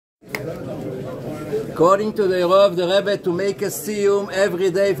According to the Rov, the Rebbe, to make a סיום every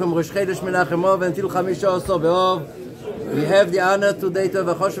day from Rosh Chodesh Mנחem until 15 B'Ov, we have the honor today to have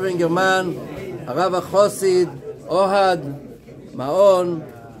a Choshev in German, Rav Chosid, Ohad, Maon,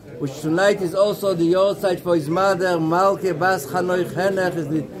 which tonight is also the yahrzeit for his mother, Malke Bas Chanoy Chenech, is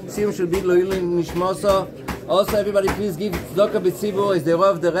the סיום should be Lo'ilim Nishmoso. Also, everybody please give Tzedakah B'Tzibur, is the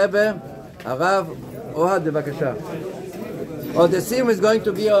Rov, the Rebbe, Rav Ohad, bevakasha. Oh, the סיום is going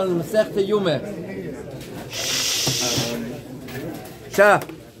to be on Masechta Yoma.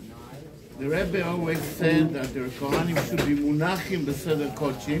 The Rebbe always said that the Kohanim should be munachim b'seder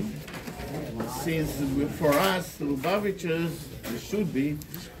kochim. Since for us, Lubavitchers, it should be,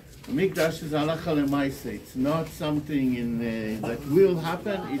 Mikdash is halacha lemaaseh. It's not something that will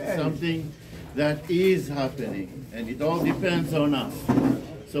happen, it's something that is happening. And it all depends on us.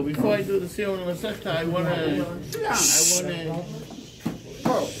 So before I do the סיום on Masechta, I want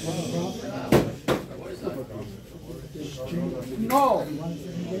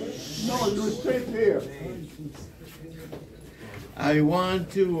No, you stay here. I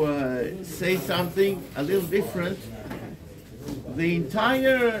want to say something a little different. The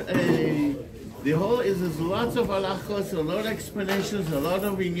entire, the whole there's lots of halachos, a lot of explanations, a lot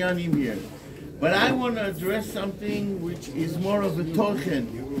of inyanim here. But I want to address something which is more of a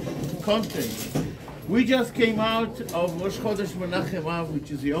tochen, content. We just came out of Rosh Chodesh Menachem,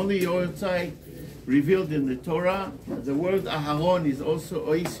 which is the only yahrzeit revealed in the Torah. The word Aharon is also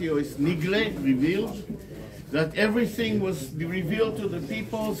Oisio, is Nigle, revealed. That everything was revealed to the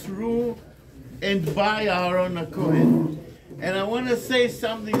people through and by Aaron HaKohen. And I want to say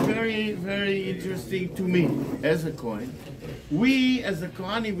something very, very interesting to me as a Kohen. We, as a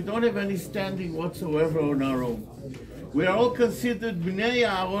Kohanim, we don't have any standing whatsoever on our own. We are all considered Bnei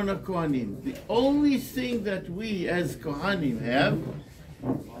Aaron HaKohanim. The only thing that we, as Kohanim, have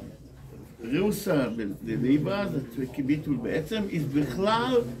Rusa b'liba, that kibitul be'etzem, is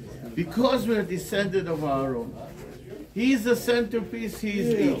bichlal, because we are descended of Aaron. He is the centerpiece, he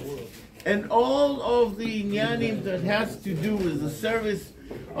is it. And all of the inyanim that has to do with the service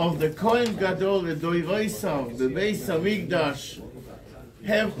of the Kohen Gadol, the Doiroisav, the Beis HaMikdash,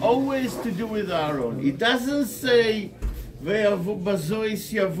 have always to do with Aaron. It doesn't say,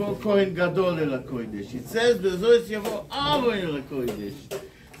 Bazois yavo Kohen Gadol el HaKodesh. It says, Bazois yavo Aaron el HaKodesh.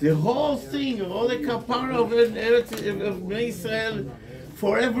 The whole thing, all the kapara of Bnei Israel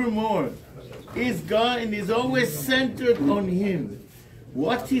forevermore is God and is always centered on Him.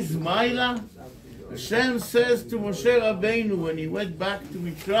 What is Maila? Hashem says to Moshe Rabbeinu when he went back to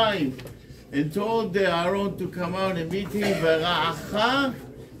Mitzrayim and told Aaron to come out and meet him, V'ra'acha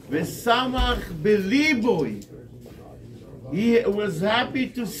v'samach b'liboi. He was happy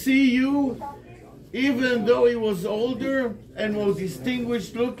to see you, even though he was older and more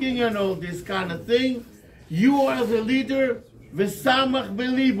distinguished looking and all this kind of thing. You are the leader, v'samach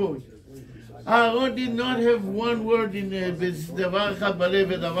b'liboi. Aaron did not have one word in davar echad balev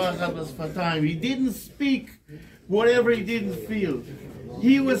v'davar echad b'sfatayim. He didn't speak whatever he didn't feel.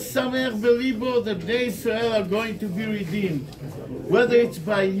 He was samech b'libo that Bnei Israel are going to be redeemed. Whether it's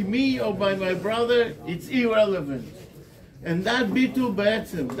by me or by my brother, it's irrelevant. And that bitul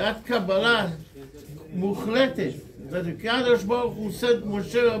ba'etzem, that Kabbalah muchletet, that the Kadosh Baruch Hu said to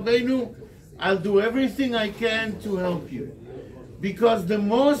Moshe Rabbeinu, I'll do everything I can to help you. Because the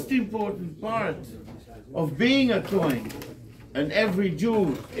most important part of being a Kohen, and every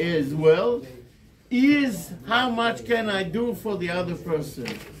Jew as well, is how much can I do for the other person.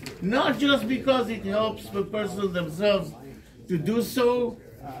 Not just because it helps the person themselves to do so,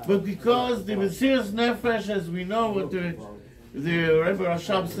 but because the Mesiras Nefesh, as we know what the Rebbe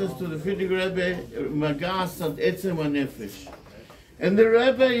Rashab says to the Frierdiker Rebbe, Magas ad Etzem HaNefesh. And the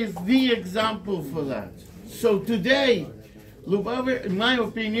Rebbe is the example for that. So today, Lubavitch, in my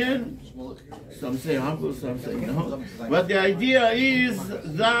opinion, some say humble, some say no, but the idea is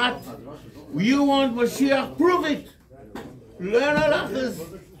that you want Mashiach, prove it. Learn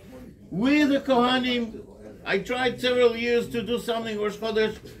halachas. We the Kohanim, I tried several years to do something, Rosh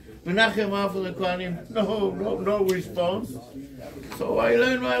Chodesh Menachem for the Kohanim, no response. So I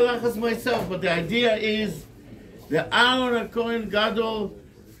learned my halachas myself, but the idea is the Aaron HaKohen Gadol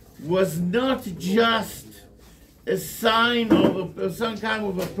was not just a sign of some kind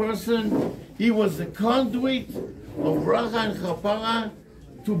of a person. He was a conduit of bracha and chapara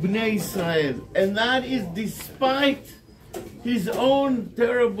to Bnei Israel. And that is despite his own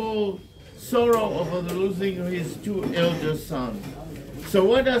terrible sorrow over the losing of his two elder sons. So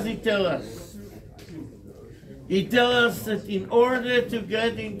what does he tell us? He tells us that in order to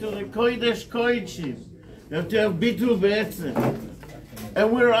get into the Kodesh Kodeshim, you have to have bitul be'etzem.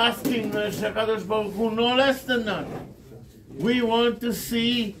 And we're asking Shakadosh Baruch Hu no less than that. We want to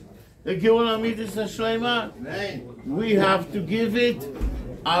see the Geula Mitzvah Shlema. We have to give it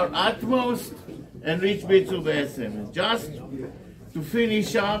our utmost and reach B'tzur B'esem. Just to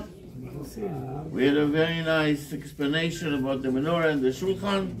finish up, we had a very nice explanation about the menorah and the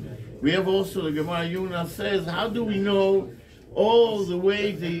shulchan. We have also the Gemara Yuna says, how do we know all the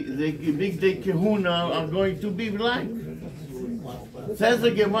way the big day kahuna are going to be like? Says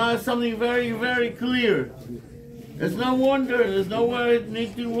the Gemara something very, very clear. There's no wonder, there's nowhere it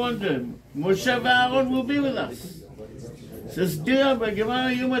needs to wonder. Moshe and Aaron will be with us. Says dear, but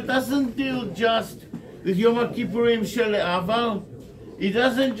Gemara Yuma doesn't deal just with Yom Kippurim Shel Aval. It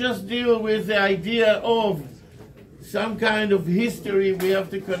doesn't just deal with the idea of some kind of history we have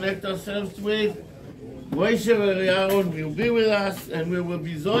to connect ourselves with. Moshe and Aaron will be with us, and we will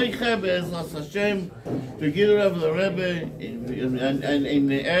be Zoiche Be'ezras Hashem to give Rav the Rebbe in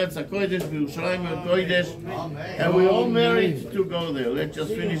Eretz HaKodesh, Yerushalayim HaKodesh, and we all merit to go there. Let's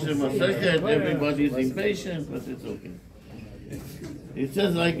just finish the Masechet. Everybody is impatient, but it's okay. It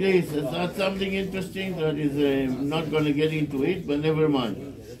says like this, it's not something interesting that is not going to get into it, but never mind.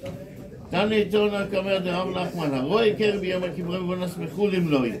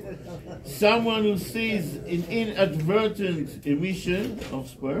 Someone who sees an inadvertent emission of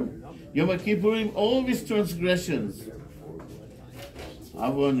sperm, Yom Kippurim, all his transgressions,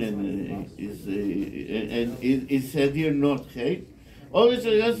 Avon is said here not hate, all his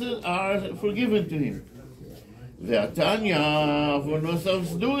transgressions are forgiven to him.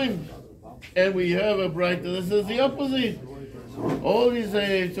 And we have a bright that says the opposite. All these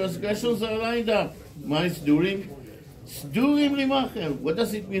transgressions are lined up. Sdurim limachem. What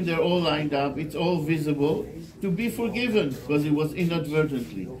does it mean they're all lined up? It's all visible. To be forgiven, because it was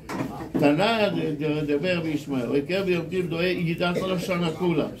inadvertently. Tana deber b'Yishmael. The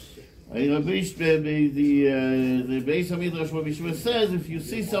Beis HaMidrash B'Yishmael says, if you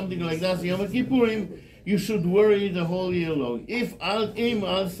see something like that, Yom Kippurim, you should worry the whole year long. If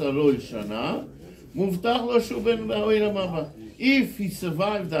he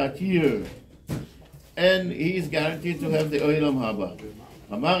survived that year, and he is guaranteed to have the Olam Haba.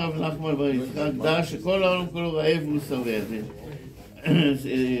 Amar Rav Nachman bar Yitzchak da shekol ha'olam kolo ra'ev u'saveh.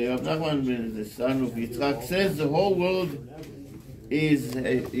 Rav Nachman, the son of Yitzchak, says the whole world is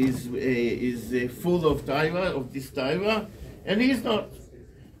full of taiva, of this taiva, and he is not.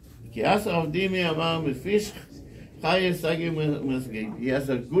 He has a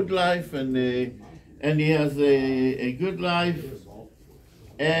good life, and he has a good life,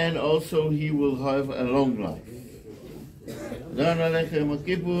 and also he will have a long life.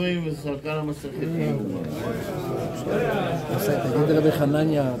 תגיד רבי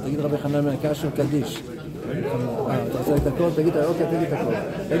חנניה, תגיד רבי חנניה מהקש קדיש. אתה רוצה את הכל? תגיד, אוקיי, תגיד את הכל.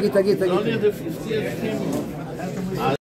 תגיד.